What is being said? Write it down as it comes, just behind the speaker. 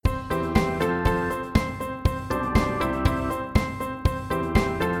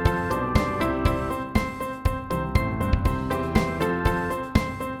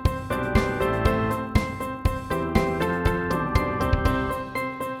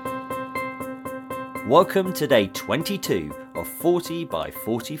Welcome to day 22 of 40 by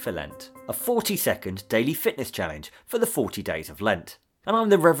 40 for Lent, a 40-second daily fitness challenge for the 40 days of Lent. And I'm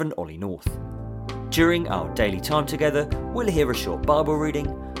the Reverend Ollie North. During our daily time together, we'll hear a short Bible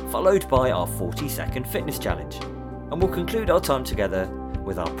reading, followed by our 40-second fitness challenge. And we'll conclude our time together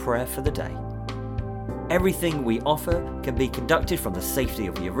with our prayer for the day. Everything we offer can be conducted from the safety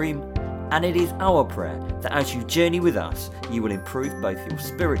of your room, and it is our prayer that as you journey with us, you will improve both your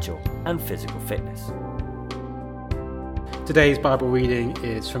spiritual and physical fitness. Today's Bible reading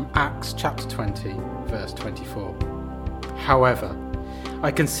is from Acts chapter 20, verse 24. However,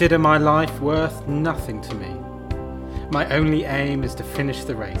 I consider my life worth nothing to me. My only aim is to finish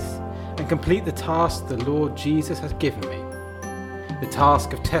the race and complete the task the Lord Jesus has given me, the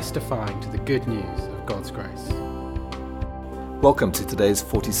task of testifying to the good news of God's grace. Welcome to today's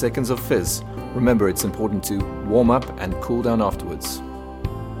 40 seconds of Fizz. Remember, it's important to warm up and cool down afterwards.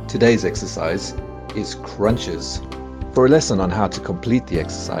 Today's exercise is crunches. For a lesson on how to complete the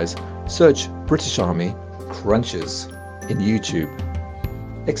exercise, search British Army crunches in YouTube.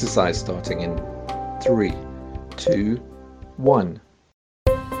 Exercise starting in 3, 2, 1.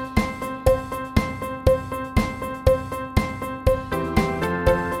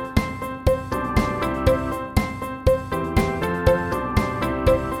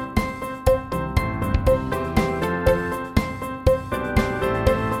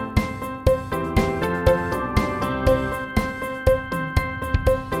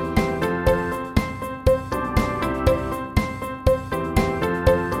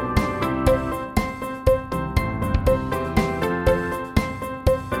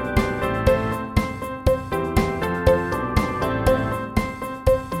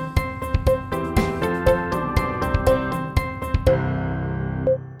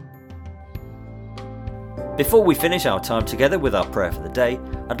 Before we finish our time together with our prayer for the day,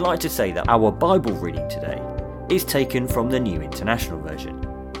 I'd like to say that our Bible reading today is taken from the New International Version.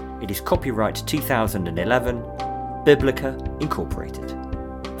 It is copyright 2011, Biblica Incorporated.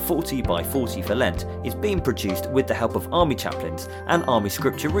 40 by 40 for Lent is being produced with the help of Army chaplains and Army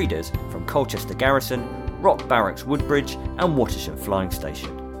scripture readers from Colchester Garrison, Rock Barracks Woodbridge and Watersham Flying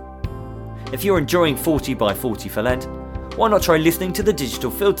Station. If you're enjoying 40 by 40 for Lent, why not try listening to the Digital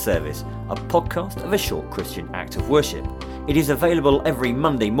Field Service, a podcast of a short Christian act of worship. It is available every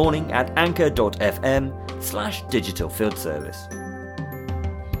Monday morning at anchor.fm/digital field service.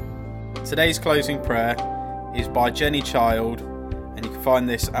 Today's closing prayer is by Jenny Child, and you can find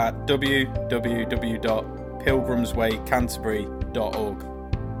this at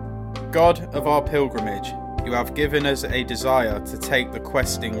www.pilgrimswaycanterbury.org. God of our pilgrimage, you have given us a desire to take the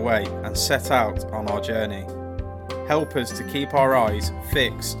questing way and set out on our journey. Help us to keep our eyes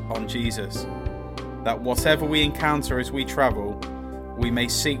fixed on Jesus, that whatever we encounter as we travel, we may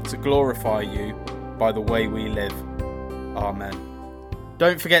seek to glorify you by the way we live. Amen.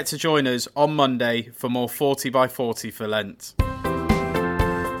 Don't forget to join us on Monday for more 40 by 40 for Lent.